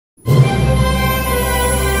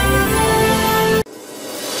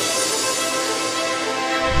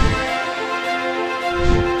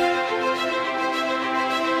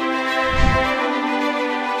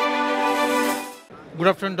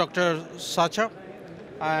afternoon, Dr. Sascha.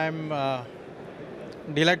 I'm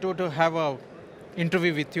delighted to have an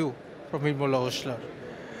interview with you from Windmöller Hölscher.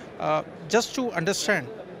 Just to understand,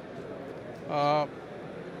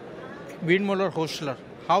 Windmöller Hölscher,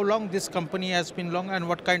 how long this company has been long and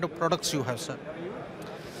what kind of products you have, sir?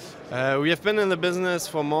 We have been in the business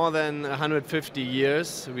for more than 150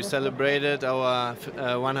 years. We celebrated our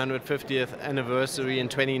 150th anniversary in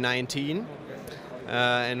 2019.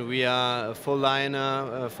 And we are a full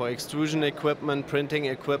liner for extrusion equipment, printing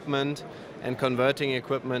equipment, and converting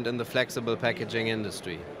equipment in the flexible packaging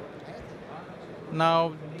industry.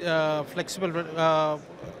 Now, flexible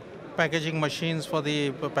packaging machines for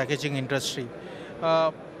the packaging industry.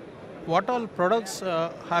 What all products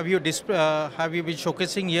have you been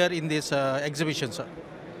showcasing here in this exhibition, sir?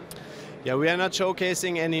 Yeah, we are not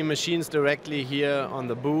showcasing any machines directly here on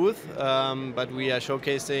the booth, but we are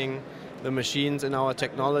showcasing the machines in our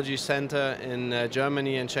technology center in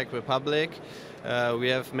Germany and Czech Republic. We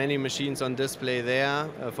have many machines on display there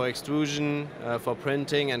for extrusion, for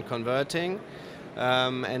printing and converting.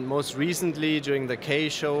 And most recently, during the K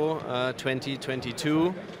Show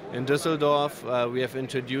 2022 in Düsseldorf, we have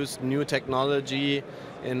introduced new technology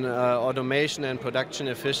in automation and production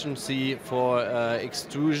efficiency for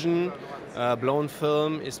extrusion, blown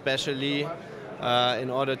film especially, in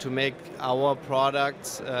order to make our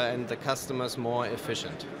products and the customers more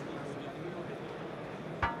efficient.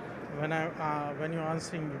 When you're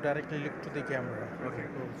answering, you directly look to the camera. Okay.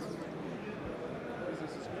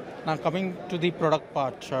 Now coming to the product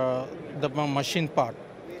part, the machine part.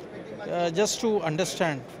 Just to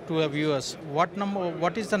understand to our viewers,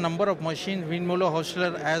 what is the number of machines Windmöller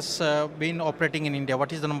Hölscher has been operating in India?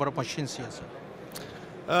 What is the number of machines here,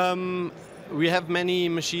 sir? We have many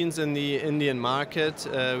machines in the Indian market.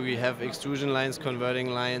 We have extrusion lines, converting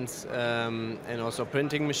lines, and also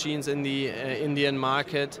printing machines in the Indian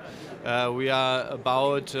market. We are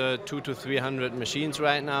about 200 to 300 machines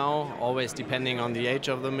right now, always depending on the age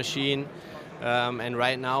of the machine. And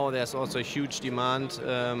right now there's also a huge demand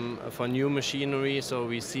for new machinery, so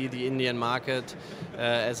we see the Indian market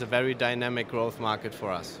as a very dynamic growth market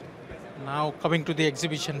for us. Now coming to the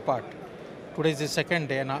exhibition part. Today is the second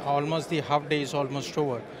day and almost the half day is almost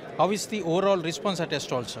over. How is the overall response at your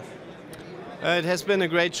stall, sir? It has been a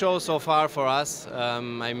great show so far for us.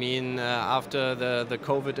 I mean, after the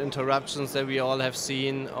COVID interruptions that we all have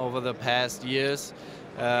seen over the past years,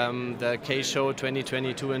 the K Show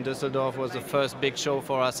 2022 in Düsseldorf was the first big show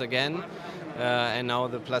for us again. And now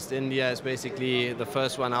the Plus India is basically the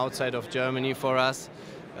first one outside of Germany for us.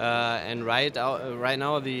 And right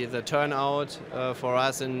now the turnout for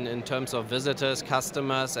us in terms of visitors,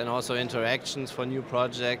 customers and also interactions for new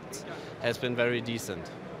projects has been very decent.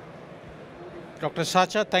 Dr.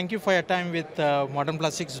 Sascha, thank you for your time with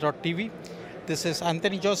modernplastics.tv. This is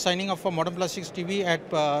Anthony George signing off for Modern Plastics TV at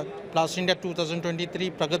Plus India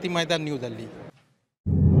 2023, Pragati Maidan, New Delhi.